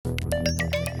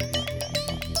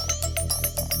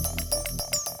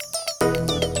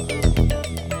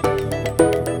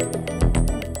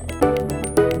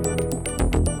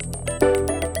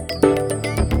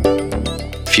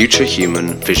future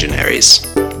human visionaries.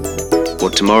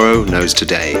 What tomorrow knows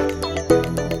today.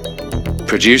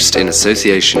 Produced in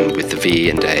association with the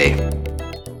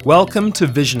V&A. Welcome to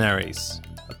Visionaries,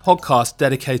 a podcast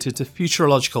dedicated to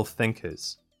futurological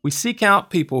thinkers. We seek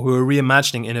out people who are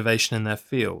reimagining innovation in their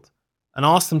field and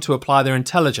ask them to apply their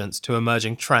intelligence to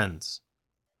emerging trends.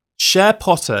 Cher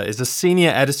Potter is a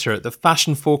senior editor at the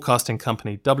fashion forecasting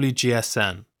company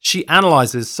WGSN. She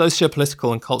analyses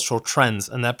sociopolitical and cultural trends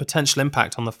and their potential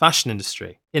impact on the fashion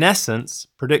industry, in essence,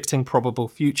 predicting probable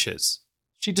futures.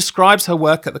 She describes her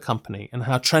work at the company and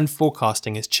how trend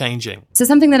forecasting is changing. So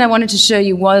something that I wanted to show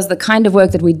you was the kind of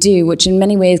work that we do, which in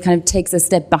many ways kind of takes a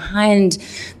step behind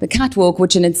the catwalk,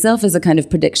 which in itself is a kind of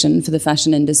prediction for the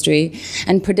fashion industry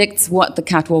and predicts what the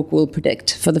catwalk will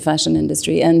predict for the fashion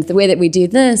industry. And the way that we do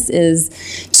this is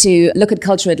to look at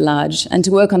culture at large and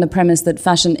to work on the premise that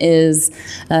fashion is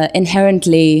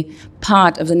inherently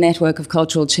part of the network of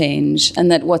cultural change,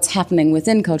 and that what's happening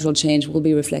within cultural change will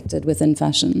be reflected within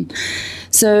fashion.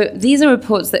 So these are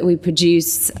reports that we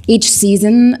produce each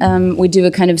season. We do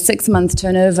a kind of 6-month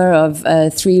turnover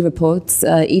of 3 reports.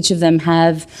 Each of them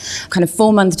have kind of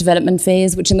 4-month development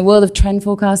phase, which in the world of trend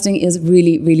forecasting is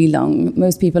really, really long.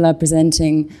 Most people are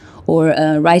presenting or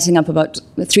writing up about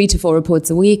 3 to 4 reports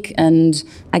a week. And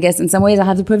I guess in some ways I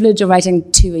have the privilege of writing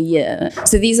 2 a year.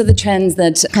 So these are the trends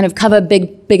that kind of cover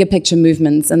bigger picture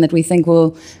movements and that we think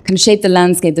will kind of shape the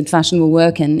landscape that fashion will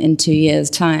work in 2 years'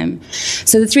 time.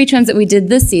 So the 3 trends that we did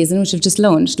this season, which have just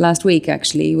launched last week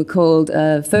actually, were called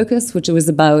Focus, which was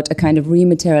about a kind of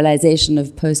rematerialization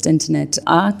of post-internet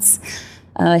arts.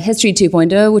 History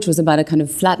 2.0, which was about a kind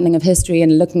of flattening of history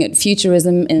and looking at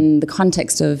futurism in the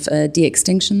context of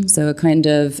de-extinction, so a kind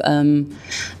of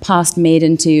past made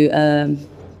into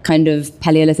kind of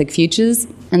Paleolithic futures.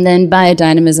 And then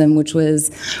biodynamism, which was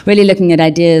really looking at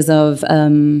ideas of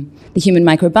the human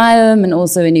microbiome and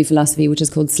also a new philosophy which is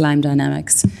called slime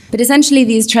dynamics. But essentially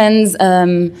these trends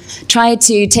try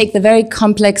to take the very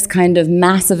complex kind of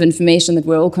mass of information that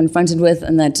we're all confronted with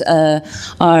and that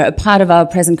are a part of our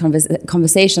present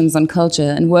conversations on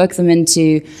culture and work them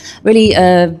into really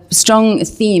strong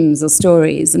themes or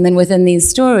stories. And then within these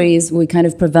stories we kind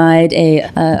of provide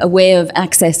a way of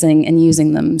accessing and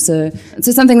using them. So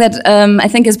something that I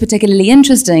think is particularly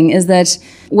interesting is that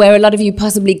where a lot of you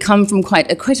possibly come from quite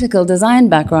a critical design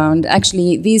background,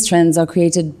 actually these trends are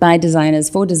created by designers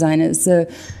for designers. So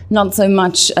not so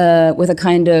much with a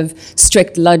kind of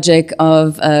strict logic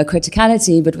of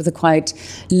criticality, but with a quite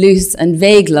loose and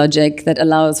vague logic that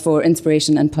allows for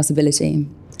inspiration and possibility.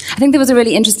 I think there was a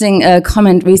really interesting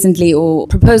comment recently or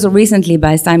proposal recently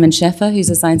by Simon Scheffer, who's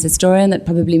a science historian that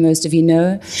probably most of you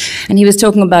know. And he was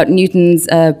talking about Newton's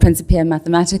Principia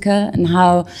Mathematica and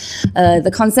how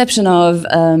the conception of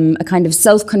a kind of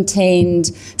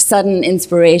self-contained, sudden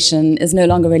inspiration is no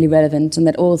longer really relevant and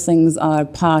that all things are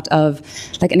part of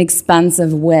like an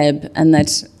expansive web and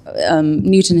that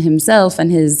Newton himself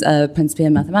and his Principia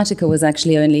Mathematica was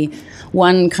actually only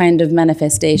one kind of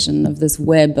manifestation of this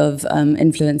web of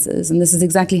influences. And this is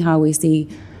exactly how we see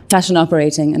fashion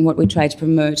operating and what we try to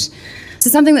promote. So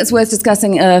something that's worth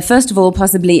discussing, first of all,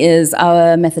 possibly is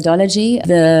our methodology.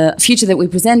 The future that we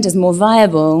present is more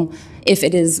viable if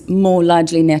it is more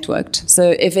largely networked.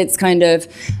 So if it's kind of,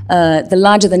 the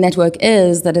larger the network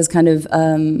is that has kind of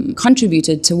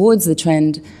contributed towards the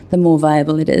trend, the more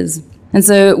viable it is. And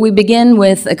so we begin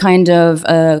with a kind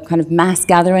of mass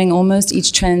gathering almost.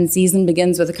 Each trend season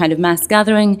begins with a kind of mass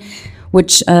gathering,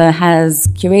 which has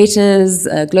curators,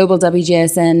 global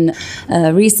WGSN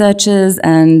researchers,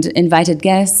 and invited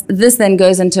guests. This then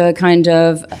goes into a kind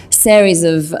of series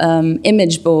of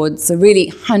image boards, so really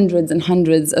hundreds and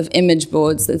hundreds of image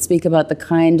boards that speak about the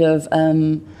kind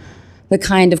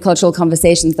of cultural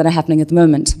conversations that are happening at the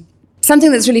moment.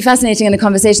 Something that's really fascinating in a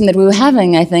conversation that we were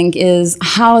having, I think, is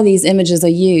how these images are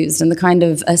used and the kind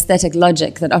of aesthetic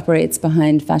logic that operates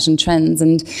behind fashion trends.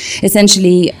 And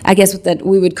essentially, I guess that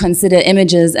we would consider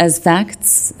images as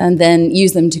facts and then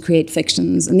use them to create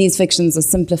fictions. And these fictions are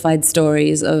simplified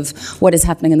stories of what is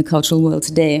happening in the cultural world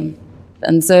today.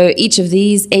 And so each of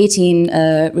these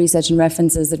 18 research and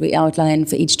references that we outline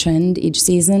for each trend, each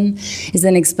season, is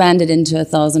then expanded into a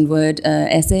 1,000-word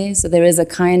essay. So there is a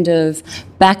kind of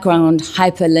background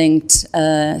hyperlinked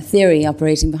theory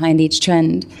operating behind each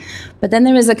trend. But then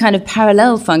there is a kind of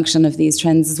parallel function of these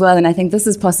trends as well, and I think this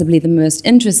is possibly the most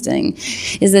interesting,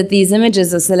 is that these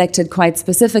images are selected quite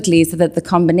specifically so that the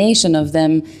combination of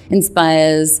them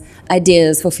inspires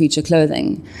ideas for future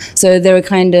clothing. So there are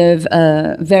kind of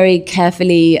very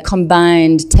carefully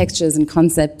combined textures and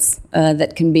concepts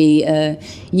that can be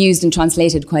used and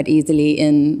translated quite easily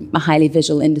in a highly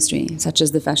visual industry, such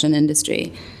as the fashion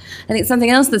industry. think something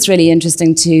else that's really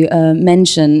interesting to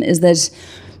mention is that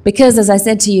because, as I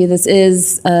said to you, this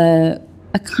is a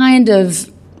kind of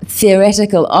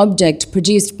theoretical object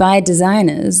produced by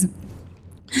designers,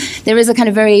 there is a kind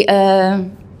of very, a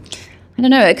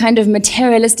kind of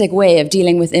materialistic way of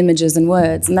dealing with images and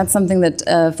words. And that's something that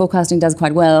forecasting does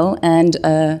quite well, and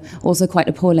also quite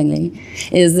appallingly,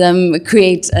 is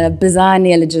create bizarre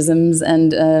neologisms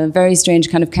and very strange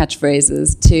kind of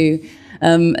catchphrases to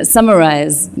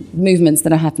summarize movements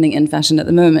that are happening in fashion at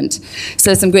the moment.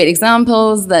 So some great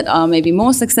examples that are maybe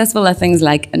more successful are things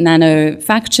like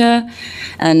nanofacture,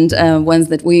 and ones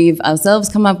that we've ourselves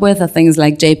come up with are things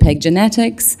like JPEG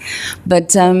genetics. But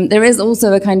there is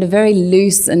also a kind of very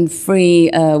loose and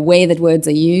free way that words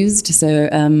are used. So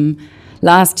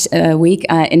last week,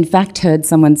 I in fact heard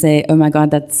someone say, "Oh my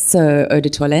God, that's so eau de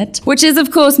toilette," which is,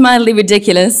 of course, mildly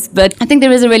ridiculous. But I think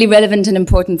there is a really relevant and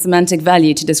important semantic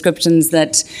value to descriptions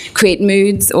that create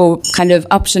moods or kind of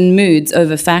option moods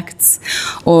over facts,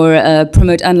 or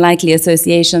promote unlikely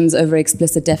associations over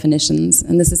explicit definitions.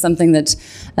 And this is something that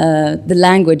the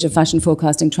language of fashion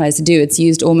forecasting tries to do. It's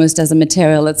used almost as a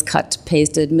material that's cut,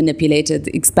 pasted, manipulated,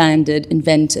 expanded,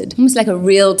 invented. Almost like a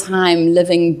real-time,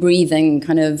 living, breathing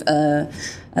kind of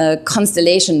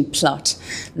constellation plot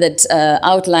that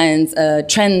outlines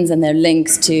trends and their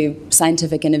links to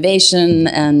scientific innovation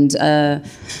and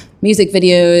music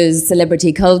videos,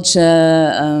 celebrity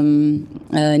culture,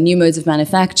 new modes of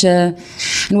manufacture.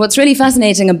 And what's really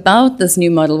fascinating about this new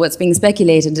model, what's being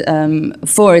speculated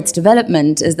for its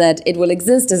development, is that it will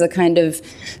exist as a kind of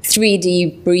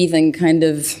 3D breathing kind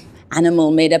of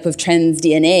animal made up of trends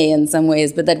DNA in some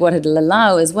ways, but that what it'll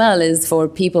allow as well is for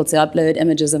people to upload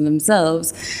images of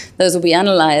themselves. Those will be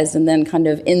analyzed and then kind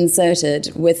of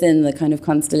inserted within the kind of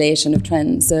constellation of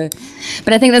trends. So,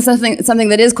 but I think that's something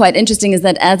that is quite interesting, is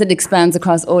that as it expands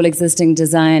across all existing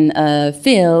design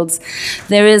fields,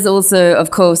 there is also,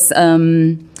 of course,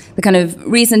 the kind of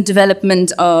recent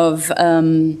development of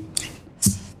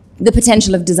the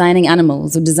potential of designing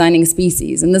animals or designing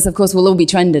species. And this, of course, will all be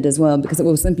trended as well, because it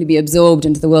will simply be absorbed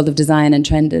into the world of design and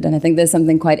trended. And I think there's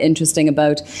something quite interesting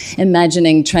about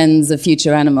imagining trends of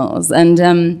future animals. And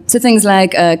so things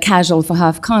like casual for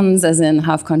half cons, as in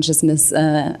half consciousness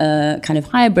kind of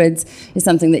hybrids, is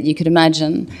something that you could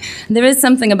imagine. And there is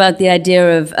something about the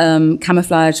idea of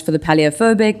camouflage for the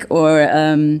paleophobic, or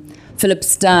Philip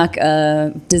Stark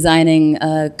designing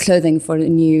clothing for a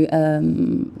new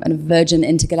kind of Virgin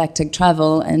intergalactic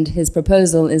travel, and his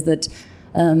proposal is that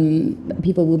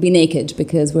people will be naked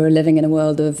because we're living in a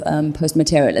world of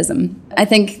post-materialism. I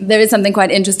think there is something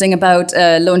quite interesting about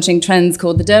launching trends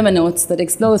called the Dermanauts that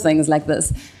explore things like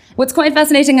this. What's quite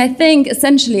fascinating, I think,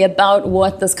 essentially about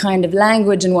what this kind of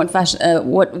language and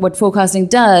what forecasting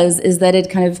does is that it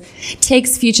kind of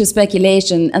takes future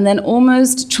speculation and then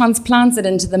almost transplants it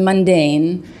into the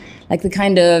mundane, like the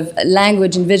kind of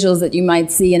language and visuals that you might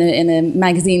see in a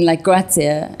magazine like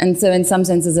Grazia, and so in some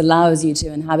senses allows you to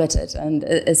inhabit it and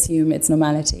assume its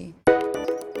normality.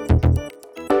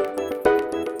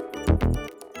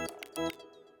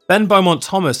 Ben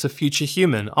Beaumont-Thomas of Future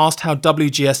Human asked how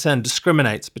WGSN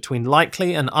discriminates between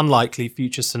likely and unlikely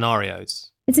future scenarios.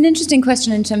 It's an interesting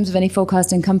question in terms of any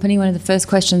forecasting company. One of the first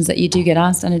questions that you do get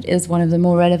asked, and it is one of the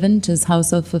more relevant, is how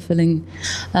self-fulfilling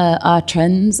are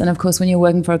trends. And of course, when you're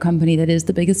working for a company that is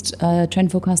the biggest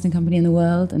trend forecasting company in the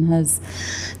world and has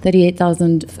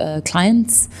 38,000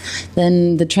 clients,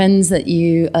 then the trends that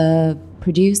you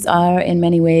produce are in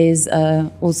many ways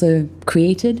also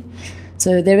created.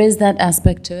 So there is that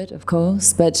aspect to it, of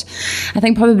course, but I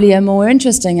think probably a more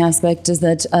interesting aspect is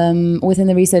that within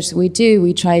the research that we do,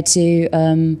 we try to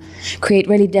create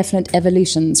really definite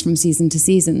evolutions from season to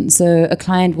season. So a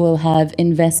client will have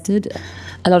invested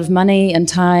a lot of money and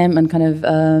time and kind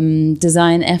of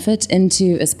design effort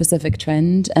into a specific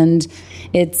trend, and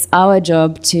it's our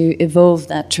job to evolve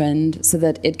that trend so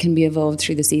that it can be evolved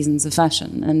through the seasons of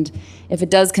fashion. And if it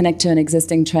does connect to an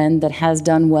existing trend that has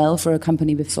done well for a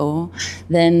company before,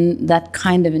 then that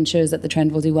kind of ensures that the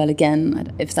trend will do well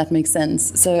again, if that makes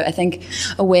sense. So I think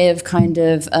a way of kind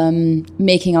of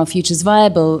making our futures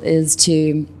viable is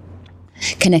to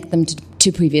connect them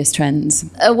to previous trends.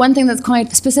 One thing that's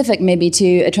quite specific maybe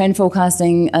to a trend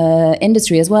forecasting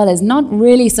industry as well is not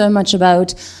really so much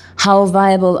about how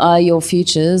viable are your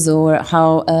futures or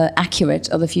how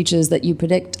accurate are the futures that you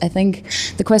predict. I think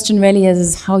the question really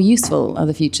is how useful are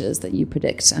the futures that you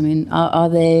predict? I mean, are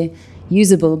they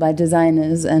usable by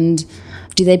designers, and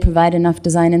do they provide enough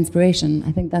design inspiration?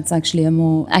 I think that's actually a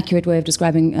more accurate way of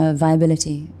describing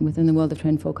viability within the world of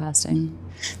trend forecasting.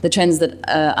 The trends that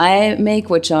I make,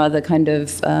 which are the kind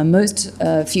of most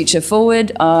future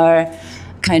forward, are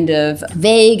kind of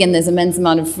vague, and there's immense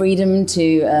amount of freedom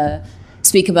to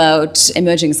speak about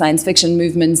emerging science fiction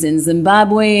movements in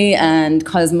Zimbabwe and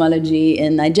cosmology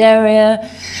in Nigeria.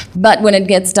 But when it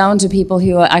gets down to people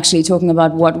who are actually talking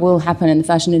about what will happen in the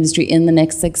fashion industry in the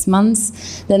next 6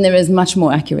 months, then there is much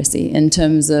more accuracy in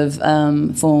terms of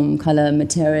form, color,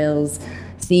 materials,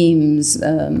 themes.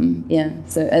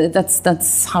 So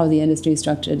that's how the industry is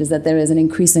structured, is that there is an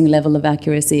increasing level of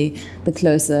accuracy the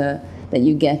closer that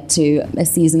you get to a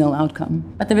seasonal outcome.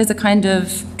 But there is a kind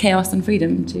of chaos and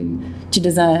freedom to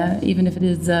desire, even if it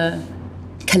is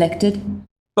collected.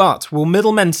 But will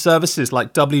middlemen services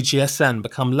like WGSN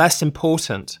become less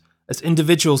important as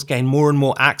individuals gain more and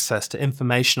more access to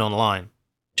information online?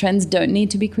 Trends don't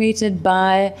need to be created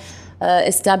by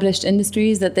established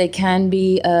industries, that they can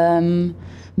be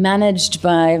managed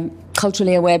by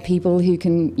culturally aware people who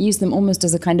can use them almost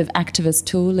as a kind of activist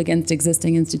tool against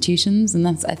existing institutions. And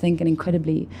that's, I think, an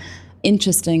incredibly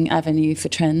interesting avenue for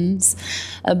trends.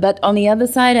 But on the other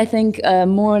side, I think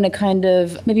more in a kind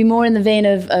of, maybe more in the vein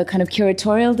of a kind of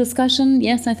curatorial discussion.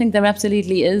 Yes, I think there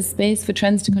absolutely is space for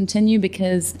trends to continue,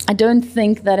 because I don't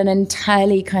think that an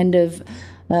entirely kind of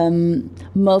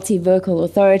multi-vocal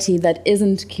authority that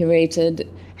isn't curated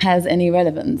has any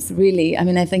relevance, really. I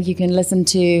mean, I think you can listen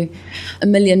to a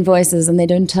million voices and they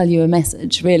don't tell you a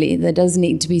message, really. There does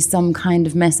need to be some kind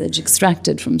of message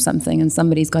extracted from something, and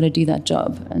somebody's got to do that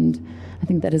job. And I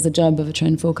think that is a job of a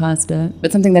trend forecaster.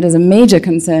 But something that is a major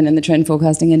concern in the trend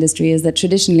forecasting industry is that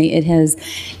traditionally it has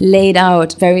laid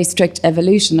out very strict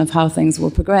evolution of how things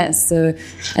will progress. So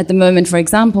at the moment, for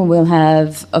example, we'll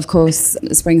have, of course,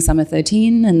 spring, summer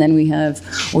 13, and then we have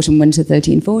autumn, winter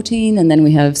 13, 14, and then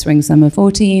we have spring, summer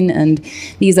 14. And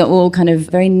these are all kind of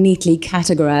very neatly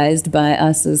categorized by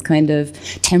us as kind of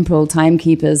temporal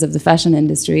timekeepers of the fashion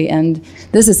industry. And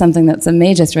this is something that's a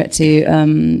major threat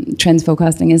to trends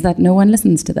forecasting, is that no one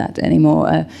listens to that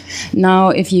anymore. Now,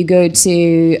 if you go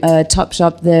to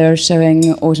Topshop, they're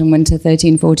showing autumn, winter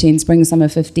 13, 14, spring, summer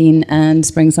 15, and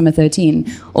spring, summer 13,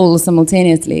 all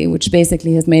simultaneously, which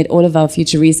basically has made all of our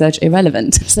future research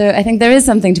irrelevant. So I think there is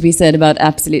something to be said about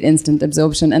absolute instant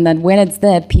absorption, and that when it's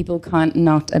there, people can't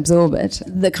not absorb it.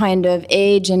 The kind of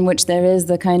age in which there is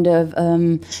the kind of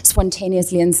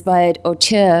spontaneously inspired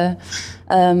auteur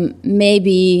may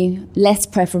be less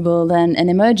preferable than an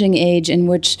emerging age in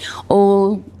which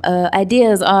all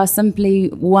ideas are simply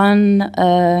one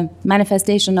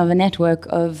manifestation of a network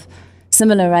of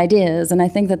similar ideas. And I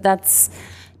think that that's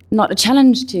not a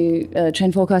challenge to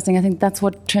trend forecasting. I think that's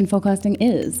what trend forecasting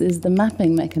is the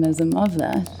mapping mechanism of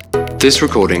that. This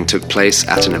recording took place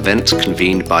at an event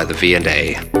convened by the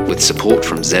V&A, with support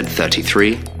from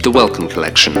Z33, the Wellcome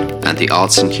Collection, and the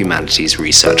Arts and Humanities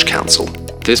Research Council.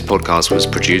 This podcast was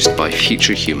produced by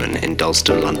Future Human in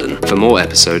Dalston, London. For more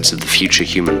episodes of the Future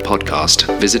Human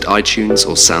podcast, visit iTunes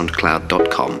or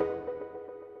soundcloud.com.